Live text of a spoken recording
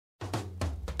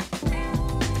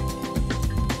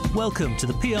Welcome to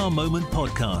the PR Moment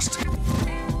podcast.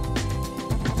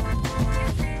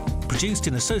 Produced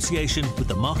in association with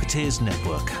the Marketeers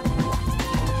Network.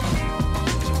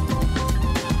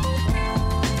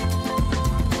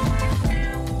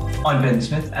 I'm Ben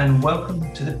Smith and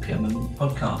welcome to the PR Moment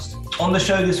podcast. On the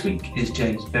show this week is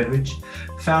James Beveridge,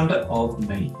 founder of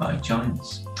Made by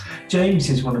Giants. James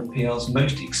is one of PR's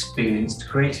most experienced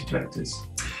creative directors.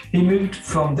 He moved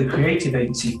from the creative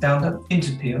agency founder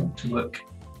into PR to work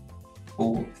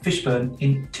for Fishburne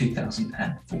in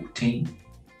 2014.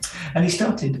 And he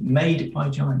started Made by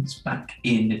Giants back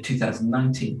in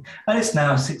 2019, and it's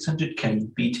now a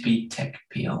 600k B2B tech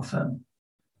PR firm.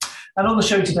 And on the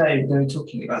show today, we're going to be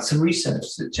talking about some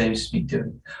research that James has been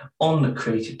doing on the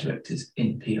creative directors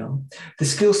in PR, the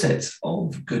skill sets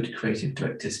of good creative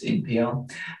directors in PR,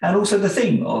 and also the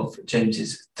theme of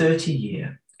James's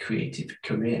 30-year creative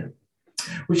career,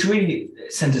 which really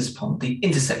centres upon the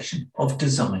intersection of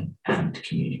design and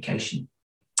communication.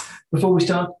 Before we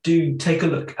start, do take a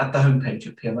look at the homepage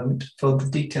of PR Moment for the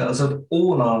details of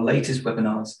all our latest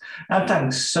webinars. And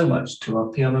thanks so much to our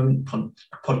PR Moment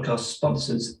podcast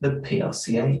sponsors, the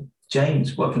PRCA.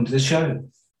 James, welcome to the show.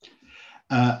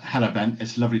 Hello, Ben.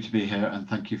 It's lovely to be here, and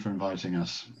thank you for inviting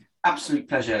us. Absolute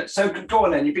pleasure. So go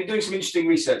on then. You've been doing some interesting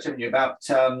research, haven't you, about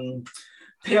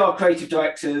PR creative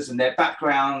directors and their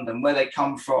background and where they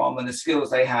come from and the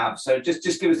skills they have. So just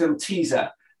give us a little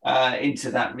teaser into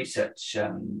that research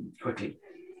quickly.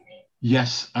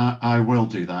 Yes, I will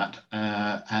do that.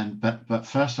 But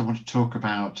first, I want to talk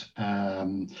about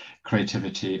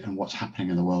creativity and what's happening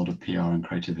in the world of PR and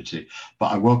creativity. But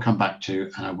I will come back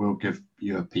to, and I will give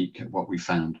you a peek at what we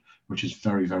found, which is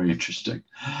very, very interesting.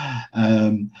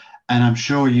 And I'm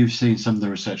sure you've seen some of the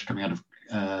research coming out of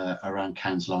around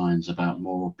Cannes Lions about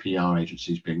more PR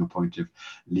agencies being appointed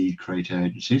lead creative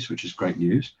agencies, which is great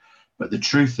news. But the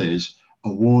truth is,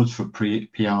 awards for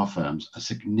PR firms are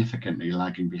significantly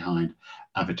lagging behind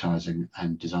advertising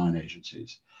and design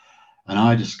agencies. And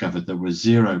I discovered there were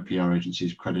 0 PR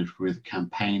agencies credited with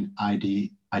campaign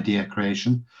idea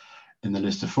creation in the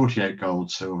list of 48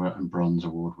 gold, silver and bronze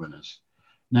award winners.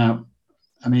 Now,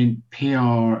 I mean,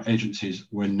 PR agencies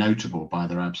were notable by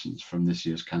their absence from this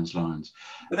year's Cannes Lions.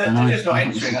 But they're just not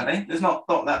entering, are they? There's not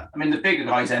that. I mean, the bigger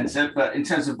guys enter, but in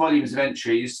terms of volumes of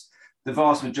entries, the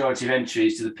vast majority of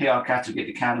entries to the PR category at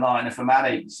the Cannes Lion are from ad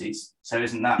agencies. So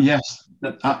isn't that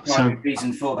the primary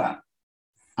reason for that?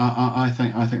 I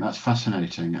think that's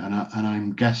fascinating, and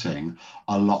I'm guessing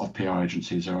a lot of PR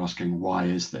agencies are asking, why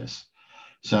is this?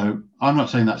 So I'm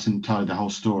not saying that's entirely the whole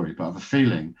story, but I have a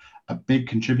feeling a big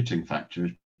contributing factor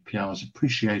is PR's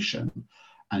appreciation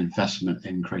and investment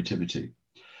in creativity,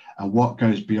 and what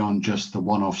goes beyond just the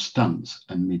one-off stunts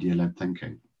and media-led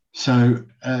thinking. So,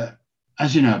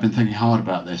 as you know, I've been thinking hard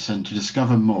about this, and to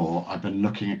discover more, I've been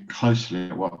looking closely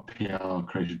at what PR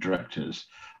creative directors,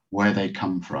 where they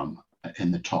come from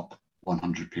in the top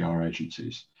 100 PR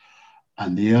agencies.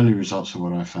 And the early results of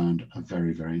what I found are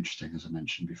very, very interesting, as I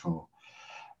mentioned before.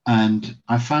 And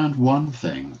I found one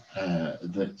thing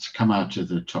that's come out of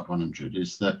the top 100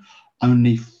 is that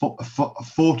only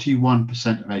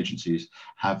 41% of agencies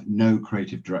have no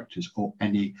creative directors or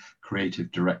any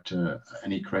creative director,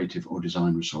 any creative or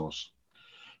design resource.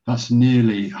 That's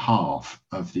nearly half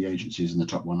of the agencies in the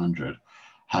top 100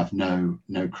 have no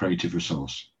creative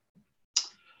resource.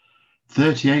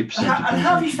 38%. And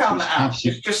how have you found that out?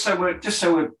 Just so we're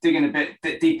digging a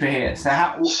bit deeper here. So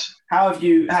how have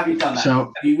you done that?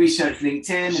 So, have you researched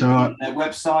LinkedIn, their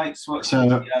websites?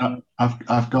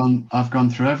 I've gone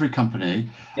through every company.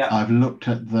 Yeah. I've looked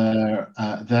at their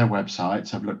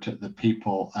websites. I've looked at the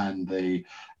people and the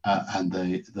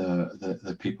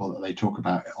people that they talk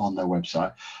about on their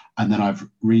website, and then I've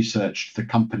researched the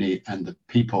company and the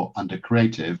people under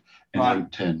creative in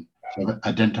LinkedIn. So I've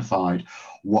identified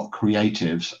what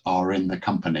creatives are in the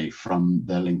company from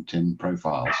their LinkedIn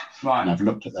profiles. Right. And I've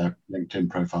looked at their LinkedIn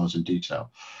profiles in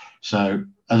detail. So,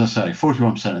 as I say,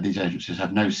 41% of these agencies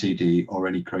have no CD or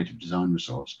any creative design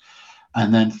resource.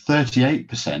 And then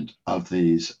 38% of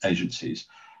these agencies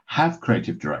have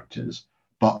creative directors,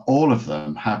 but all of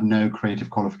them have no creative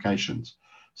qualifications.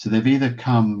 So they've either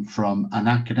come from an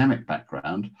academic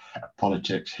background,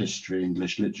 politics, history,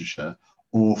 English literature,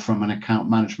 or from an account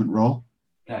management role.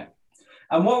 Okay.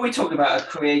 And what are we talking about, a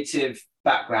creative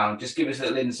background? Just give us a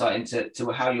little insight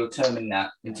into how you're terming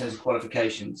that in terms of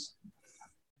qualifications.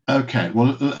 Okay,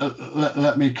 well,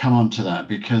 let me come on to that,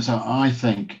 because I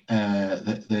think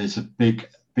that there's a big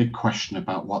question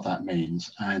about what that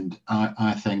means. And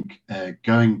I think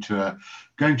going to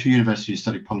university to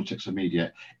study politics or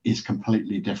media is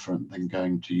completely different than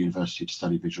going to university to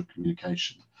study visual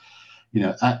communication.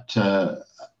 at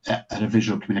a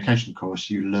visual communication course,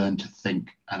 you learn to think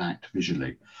and act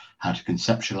visually, how to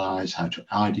conceptualize, how to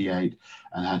ideate,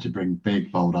 and how to bring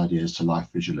big, bold ideas to life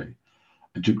visually.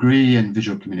 A degree in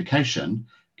visual communication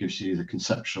gives you the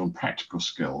conceptual and practical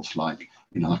skills like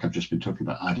I've just been talking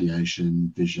about,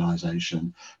 ideation,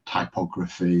 visualization,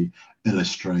 typography,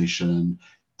 illustration,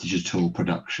 digital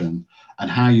production,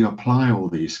 and how you apply all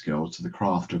these skills to the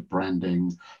craft of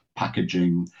branding,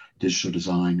 packaging, digital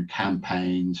design,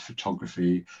 campaigns,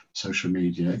 photography, social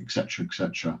media, etc.,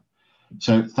 etc.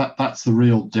 So that's the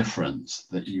real difference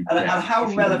that you and get. And how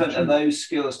relevant are those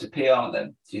skills to PR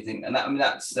then, do you think? And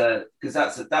that's because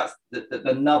that's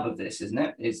the nub of this, isn't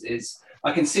it? Is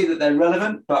I can see that they're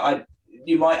relevant, but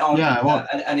you might argue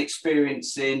an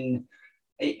experience in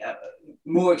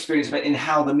more experience in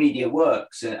how the media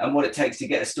works and what it takes to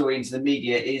get a story into the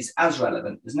media is as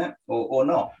relevant, isn't it, or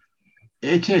not?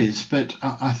 It is, but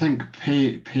I think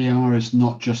PR is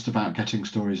not just about getting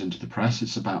stories into the press.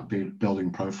 It's about building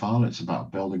profile. It's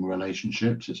about building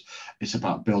relationships. It's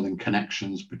about building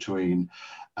connections between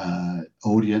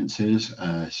audiences,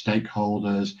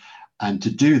 stakeholders, and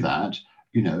to do that,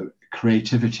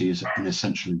 creativity is an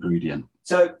essential ingredient.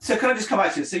 So can I just come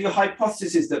back to it? So your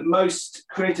hypothesis is that most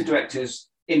creative directors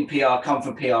in PR come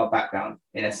from PR background,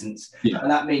 in essence. Yeah. And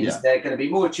that means they're going to be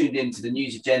more tuned into the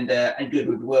news agenda and good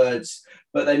with words,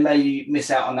 but they may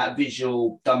miss out on that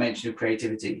visual dimension of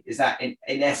creativity. Is that in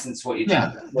essence what you're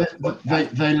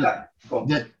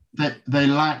They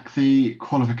lack the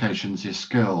qualifications, the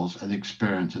skills and the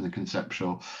experience and the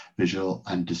conceptual, visual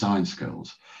and design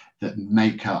skills that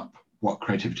make up what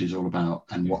creativity is all about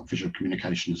and what visual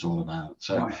communication is all about.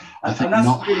 So right. I think that's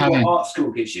not really having what art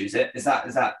school gives you, is it? Is that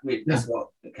that's what?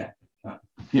 Okay. Right.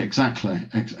 Yeah, exactly.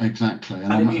 And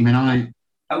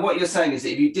and what you're saying is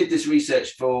that if you did this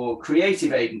research for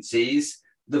creative agencies,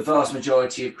 the vast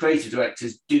majority of creative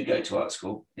directors do go to art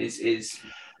school.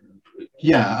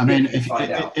 Yeah, I mean,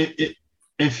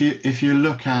 if you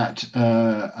look at,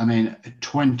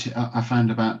 I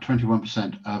found about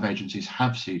 21% of agencies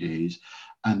have CDs,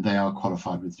 and they are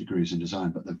qualified with degrees in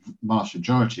design, but the vast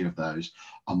majority of those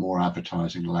are more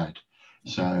advertising led.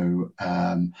 So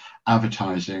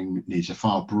advertising needs a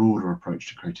far broader approach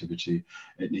to creativity.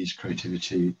 It needs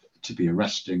creativity to be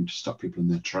arresting, to stop people in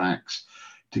their tracks,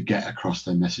 to get across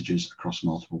their messages across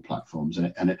multiple platforms.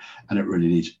 And it really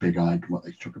needs what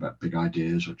they talk about, big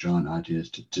ideas or giant ideas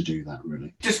to do that,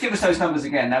 really. Just give us those numbers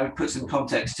again. Now we put some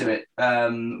context to it.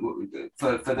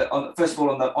 First of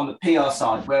all, on the PR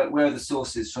side, where are the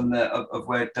sources from of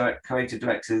where creative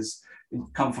directors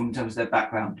come from in terms of their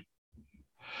background?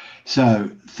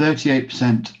 So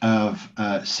 38% of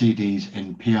CDs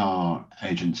in PR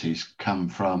agencies come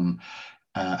from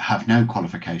have no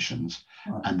qualifications.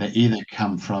 And they either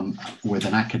come from with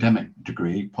an academic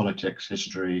degree, politics,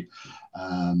 history,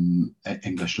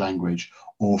 English language,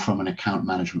 or from an account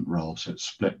management role. So it's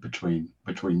split between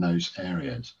those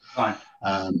areas. Right.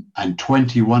 And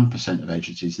 21% of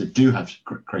agencies that do have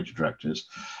creative directors,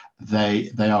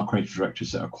 they are creative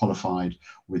directors that are qualified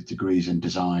with degrees in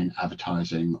design,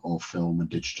 advertising, or film and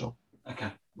digital.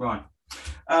 Okay, right.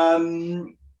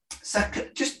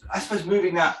 Second, just I suppose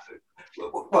moving that.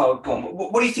 Well, go on.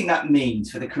 What do you think that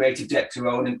means for the creative director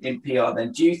role in PR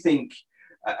then? Do you think,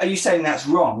 are you saying that's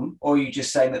wrong, or are you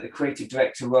just saying that the creative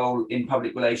director role in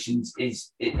public relations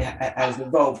has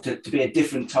evolved to be a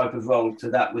different type of role to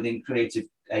that within creative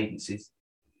agencies?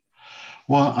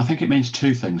 Well, I think it means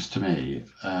two things to me.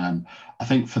 I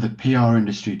think for the PR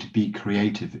industry to be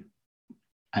creative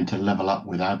and to level up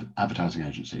with advertising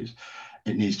agencies,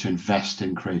 it needs to invest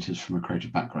in creatives from a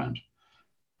creative background.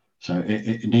 So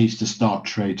it needs to start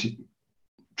treating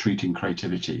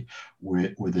creativity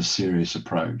with a serious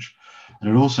approach. And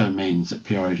it also means that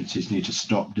PR agencies need to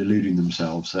stop deluding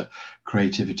themselves that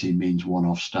creativity means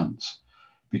one-off stunts,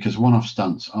 because one-off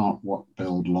stunts aren't what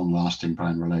build long-lasting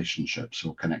brand relationships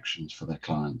or connections for their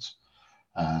clients.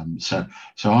 So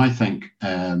I think,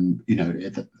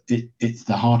 it's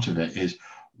the heart of it is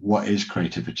what is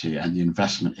creativity, and the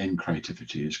investment in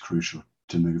creativity is crucial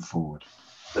to move forward.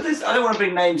 But I don't want to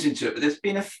bring names into it, but there's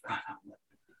been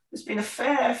a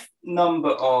fair number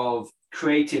of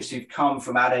creatives who've come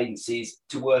from ad agencies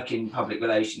to work in public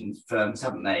relations firms,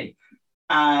 haven't they?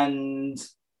 And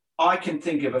I can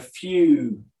think of a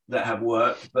few that have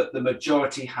worked, but the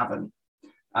majority haven't.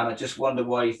 And I just wonder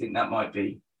why you think that might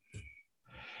be.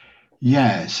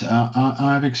 Yes,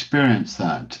 I've experienced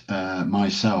that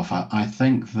myself. I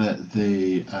think that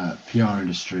the PR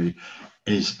industry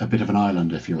is a bit of an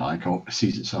island, if you like, or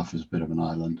sees itself as a bit of an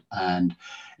island, and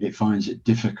it finds it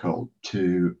difficult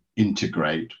to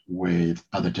integrate with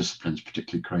other disciplines,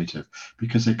 particularly creative,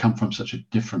 because they come from such a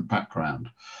different background.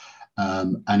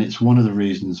 And it's one of the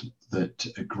reasons that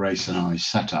Grace and I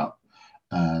set up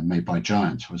Made by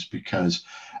Giants, was because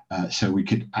so we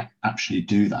could actually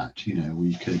do that. You know,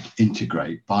 we could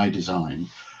integrate by design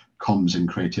comms and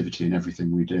creativity in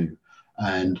everything we do.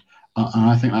 And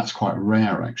I think that's quite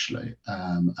rare, actually.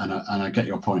 And I get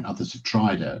your point, others have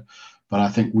tried it. But I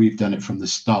think we've done it from the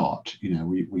start. You know,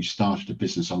 we started a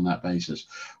business on that basis.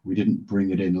 We didn't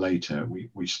bring it in later.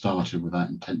 We started with that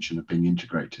intention of being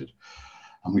integrated.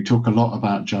 And we talk a lot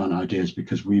about giant ideas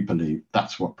because we believe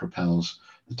that's what propels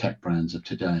the tech brands of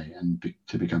today and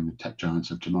to become the tech giants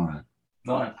of tomorrow.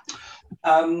 Right.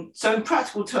 So in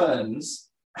practical terms,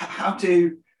 how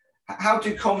do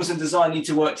comms and design need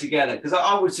to work together? Because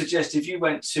I would suggest if you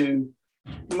went to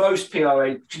most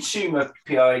consumer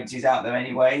PR agencies out there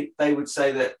anyway, they would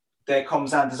say that their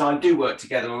comms and design do work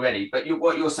together already. But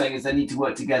what you're saying is they need to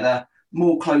work together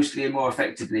more closely and more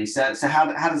effectively. So how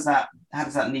does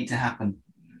that need to happen?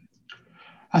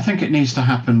 I think it needs to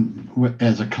happen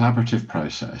as a collaborative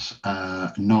process,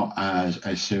 not as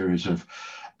a series of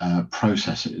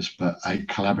processes, but a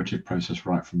collaborative process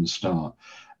right from the start.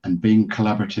 And being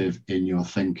collaborative in your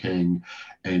thinking,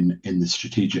 in the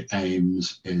strategic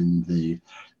aims, in the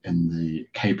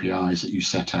KPIs that you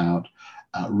set out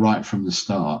right from the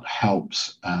start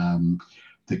helps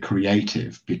the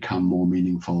creative become more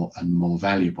meaningful and more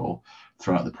valuable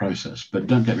throughout the process. But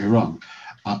don't get me wrong,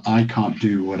 I can't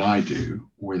do what I do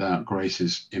without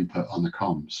Grace's input on the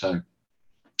comms. So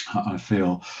I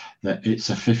feel that it's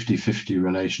a 50-50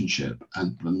 relationship,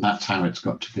 and that's how it's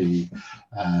got to be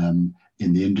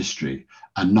in the industry,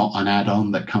 and not an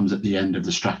add-on that comes at the end of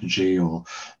the strategy or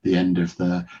the end of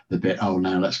the bit, oh,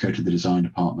 now let's go to the design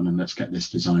department and let's get this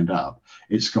designed up.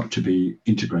 It's got to be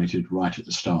integrated right at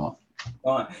the start.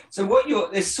 Right. So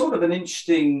there's sort of an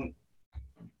interesting,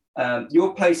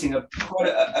 you're placing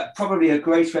probably a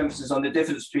greater emphasis on the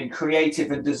difference between creative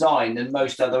and design than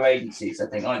most other agencies, I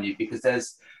think, aren't you? Because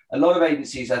there's a lot of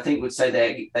agencies, I think, would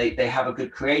say they have a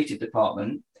good creative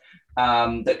department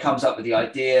that comes up with the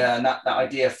idea, and that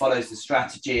idea follows the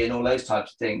strategy and all those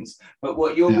types of things. But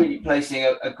what you're really placing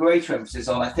a greater emphasis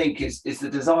on, I think, is the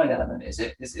design element. Is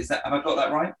that, have I got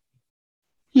that right?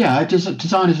 Yeah,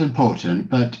 design is important,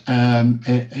 but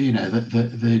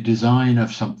the design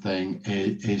of something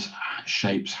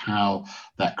shapes how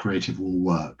that creative will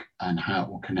work and how it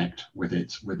will connect with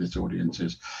its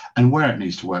audiences and where it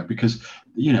needs to work. Because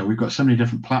we've got so many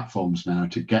different platforms now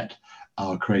to get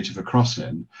our creative across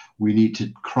in. We need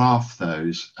to craft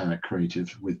those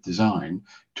creatives with design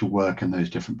to work in those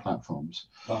different platforms.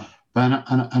 Wow. But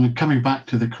and coming back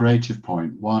to the creative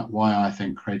point, why I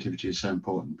think creativity is so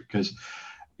important, because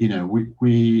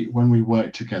we when we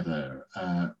work together,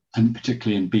 and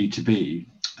particularly in B2B,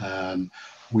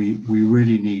 we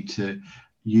really need to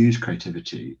use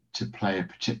creativity to play a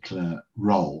particular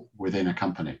role within a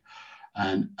company,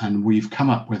 and we've come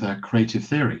up with a creative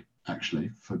theory actually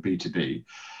for B2B,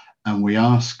 and we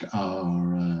ask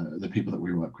the people that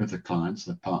we work with, the clients,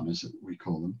 the partners that we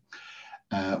call them,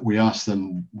 we ask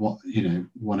them what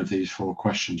one of these 4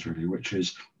 questions really, which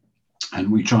is,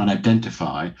 and we try and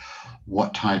identify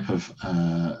what type of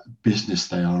business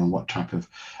they are and what type of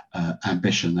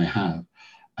ambition they have.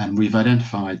 And we've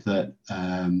identified that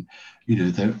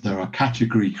there are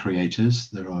category creators,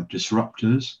 there are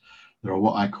disruptors, there are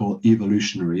what I call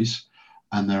evolutionaries,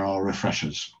 and there are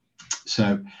refreshers.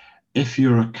 So if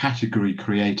you're a category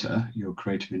creator, you're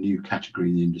creating a new category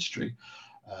in the industry,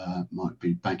 might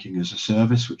be banking as a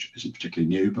service, which isn't particularly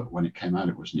new, but when it came out,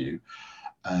 it was new.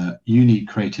 You need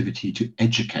creativity to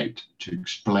educate, to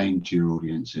explain to your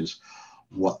audiences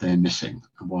what they're missing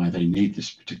and why they need this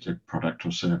particular product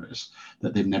or service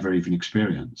that they've never even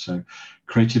experienced. So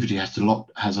creativity has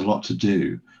a lot to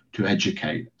do to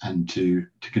educate and to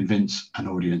convince an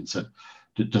audience that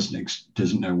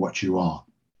doesn't know what you are.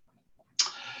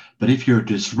 But if you're a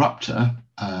disruptor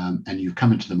and you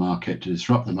come into the market to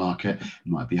disrupt the market, it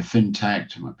might be a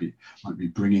fintech, it might be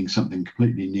bringing something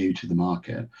completely new to the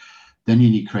market, then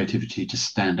you need creativity to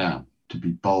stand out, to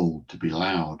be bold, to be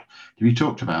loud, to be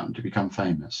talked about, and to become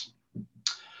famous.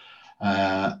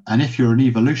 And if you're an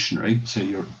evolutionary, so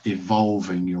you're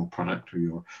evolving your product or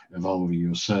you're evolving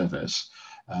your service,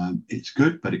 it's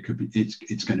good, but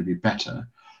it's going to be better.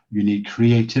 You need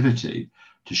creativity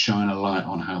to shine a light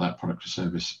on how that product or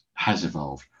service has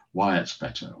evolved, why it's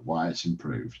better, why it's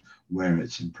improved, where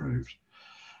it's improved.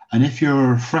 And if you're a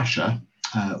refresher,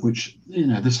 which,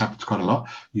 this happens quite a lot.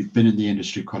 You've been in the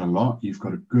industry quite a lot. You've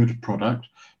got a good product,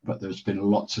 but there's been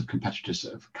lots of competitors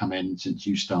that have come in since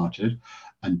you started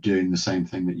and doing the same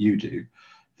thing that you do.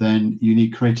 then you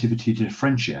need creativity to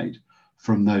differentiate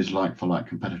from those like-for-like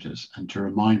competitors and to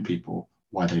remind people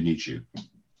why they need you.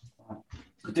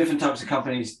 Different types of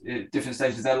companies, different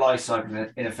stages of their life cycle,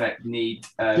 in effect, need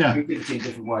creativity in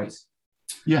different ways.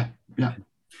 Yeah.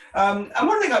 And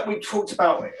one thing that we talked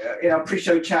about in our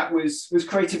pre-show chat was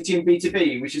creativity in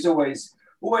B2B, which is always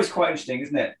quite interesting,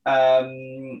 isn't it?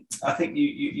 I think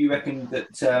you reckon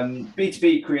that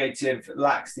B2B creative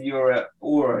lacks the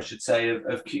aura, I should say,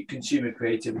 of consumer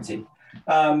creativity.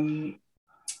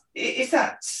 Is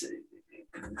that...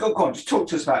 Go on, just talk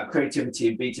to us about creativity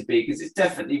in B2B, because it's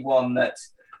definitely one that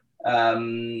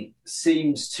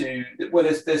seems to, well,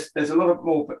 there's a lot of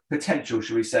more potential,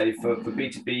 shall we say, for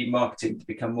B2B marketing to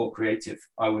become more creative,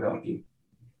 I would argue.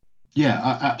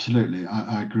 Yeah, absolutely.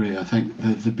 I agree. I think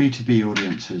the B2B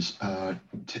audiences are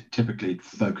typically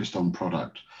focused on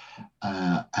product,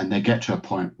 and they get to a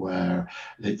point where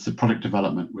it's the product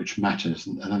development which matters,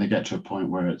 and then they get to a point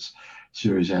where it's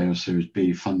Series A or Series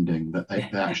B funding that they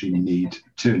actually need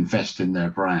to invest in their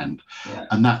brand. Yeah.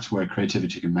 And that's where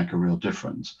creativity can make a real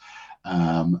difference,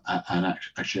 and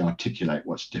actually articulate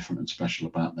what's different and special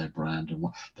about their brand and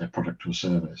what their product or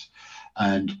service.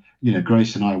 And,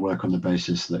 Grace and I work on the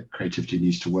basis that creativity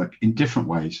needs to work in different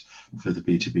ways for the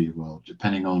B2B world,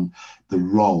 depending on the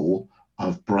role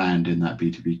of brand in that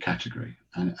B2B category.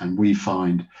 And we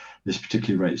find this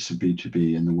particularly relates to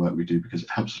B2B in the work we do because it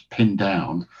helps us pin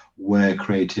down where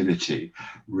creativity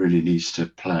really needs to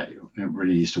play. It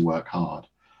really needs to work hard.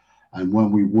 And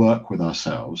when we work with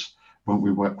ourselves, when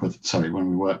we work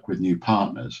with new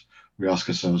partners, we ask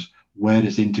ourselves, where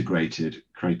does integrated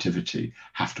creativity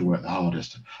have to work the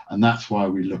hardest? And that's why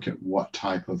we look at what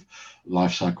type of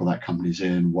life cycle that company's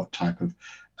in, what type of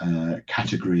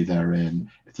category they're in,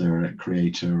 if they're a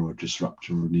creator or a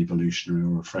disruptor or an evolutionary or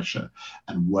a refresher,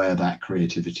 and where that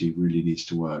creativity really needs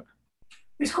to work.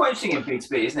 It's quite interesting in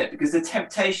B2B, isn't it? Because the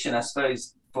temptation, I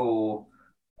suppose, for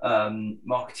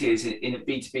marketeers in a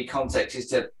B2B context is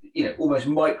to, almost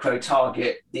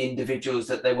micro-target the individuals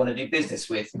that they want to do business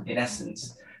with, in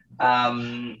essence.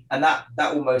 And that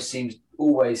always seems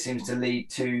to lead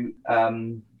to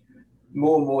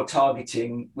more and more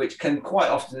targeting, which can quite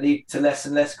often lead to less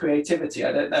and less creativity.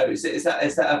 I don't know. Is that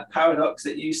a paradox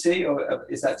that you see, or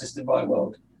is that just in my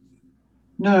world?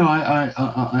 No,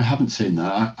 I haven't seen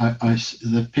that.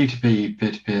 The P2P,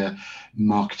 peer-to-peer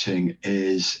marketing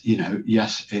is,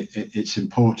 yes, it's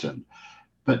important,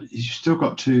 but you've still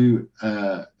got to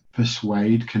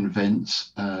persuade,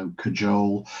 convince,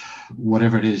 cajole,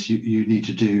 whatever it is you need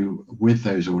to do with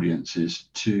those audiences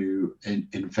to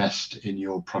invest in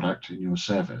your product, in your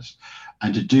service.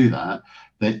 And to do that,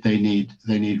 they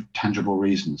need tangible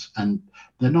reasons. And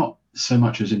they're not so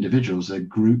much as individuals, they're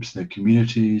groups, they're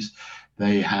communities,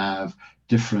 they have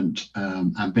different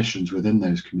ambitions within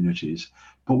those communities.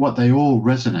 But what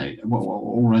resonates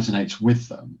with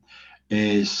them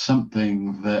is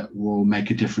something that will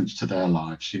make a difference to their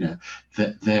lives,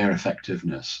 their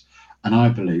effectiveness. And I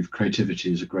believe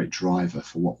creativity is a great driver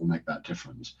for what will make that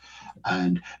difference.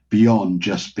 And beyond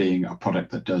just being a product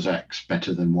that does X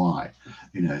better than Y,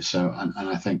 so, and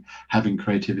I think having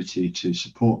creativity to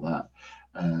support that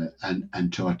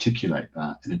and to articulate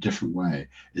that in a different way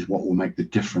is what will make the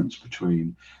difference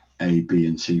between A, B,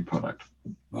 and C product.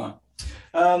 Right.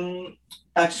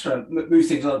 I just want to move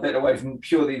things a little bit away from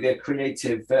purely the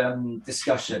creative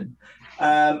discussion.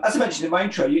 As I mentioned in my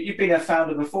intro, you've been a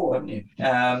founder before, haven't you?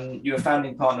 You were a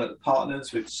founding partner at the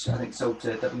Partners, which I think sold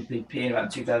to WPP in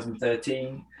about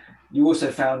 2013. You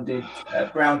also founded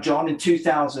Brown John in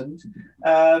 2000,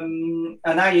 and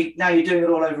now you're doing it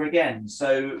all over again.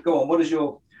 So go on, what has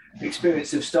your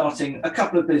experience of starting a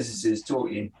couple of businesses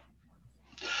taught you?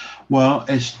 Well,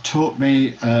 it's taught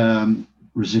me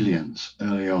resilience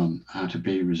early on, how to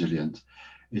be resilient.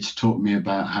 It's taught me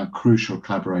about how crucial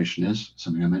collaboration is,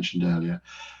 something I mentioned earlier,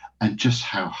 and just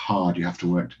how hard you have to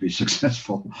work to be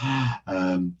successful.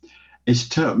 It's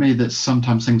taught me that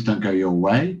sometimes things don't go your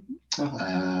way.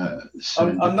 I'm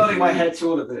nodding my head to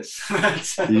all of this.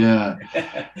 Yeah,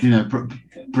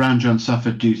 Brown John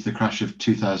suffered due to the crash of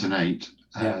 2008.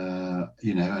 And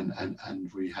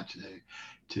we had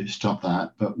to stop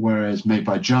that. But whereas Made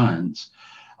by Giants,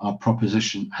 our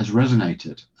proposition has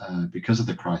resonated because of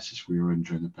the crisis we were in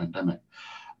during the pandemic.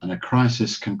 And a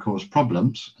crisis can cause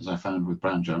problems, as I found with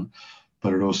Brown John,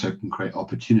 but it also can create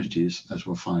opportunities, as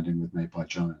we're finding with Made by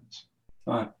Giants.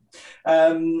 Right.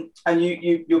 And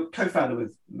you're co-founder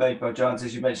with Made by Giants,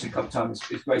 as you mentioned a couple of times,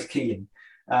 is Grace Keeling.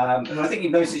 And I think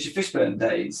you've known since your Fishburne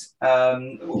days.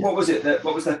 What was it it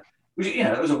was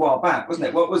a while back, wasn't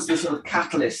it? What was the sort of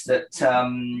catalyst that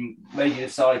made you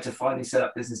decide to finally set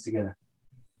up business together?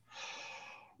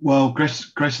 Well,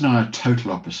 Grace and I are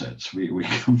total opposites. We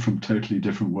come from totally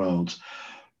different worlds,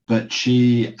 but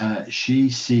she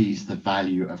sees the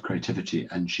value of creativity,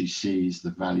 and she sees the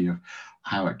value of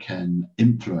how it can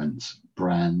influence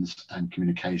brands and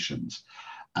communications.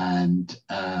 And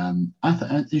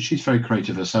she's very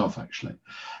creative herself, actually.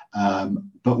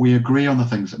 But we agree on the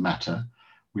things that matter.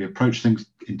 We approach things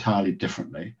entirely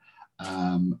differently.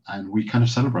 And we kind of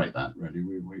celebrate that, really.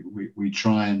 We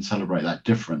try and celebrate that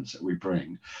difference that we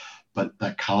bring, but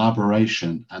that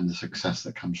collaboration and the success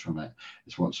that comes from it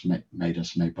is what's made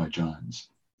us Made by Giants.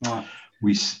 Right.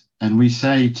 We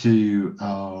say to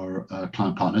our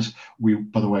client partners,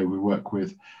 by the way, we work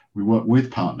with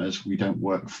partners. We don't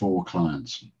work for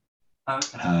clients.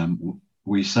 Okay.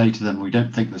 We say to them, we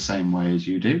don't think the same way as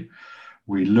you do.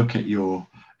 We look at your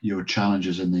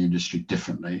challenges in the industry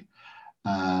differently.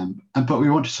 But we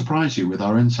want to surprise you with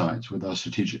our insights, with our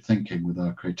strategic thinking, with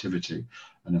our creativity,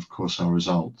 and of course our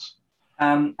results.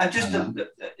 And just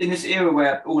in this era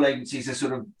where all agencies are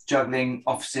sort of juggling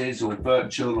offices or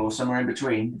virtual or somewhere in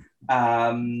between,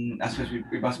 I suppose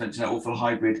we must mention that awful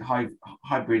hybrid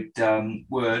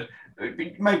word.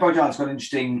 Made by Giants got an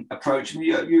interesting approach.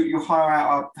 You hire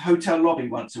out a hotel lobby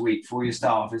once a week for your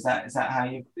staff. Is that how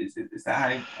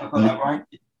I've got that right?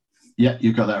 Yeah,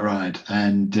 you've got that right,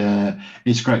 and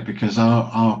it's great because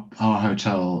our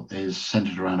hotel is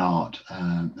centered around art.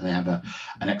 They have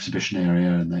an exhibition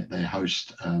area, and they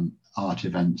host art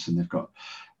events, and they've got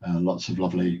lots of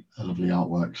lovely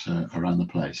artworks around the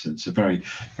place. It's a very,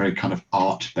 very kind of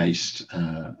art-based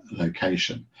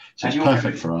location, so it's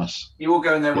perfect for us. You all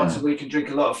go in there once a week and drink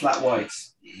a lot of flat whites.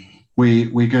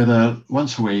 We go there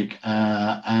once a week,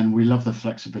 and we love the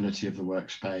flexibility of the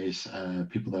workspace.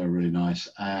 People there are really nice,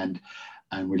 and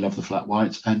we love the flat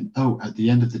whites. And at the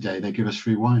end of the day, they give us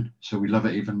free wine, so we love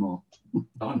it even more.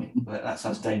 Blimey, well, that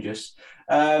sounds dangerous.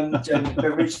 Jamie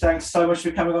Beveridge, thanks so much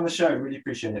for coming on the show. Really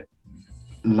appreciate it.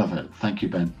 Love it. Thank you,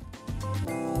 Ben.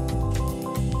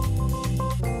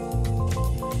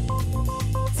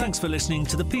 Thanks for listening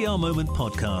to the PR Moment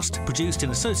podcast, produced in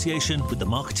association with the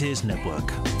Marketeers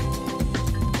Network.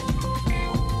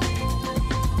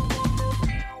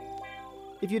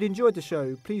 If you'd enjoyed the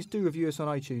show, please do review us on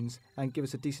iTunes and give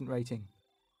us a decent rating.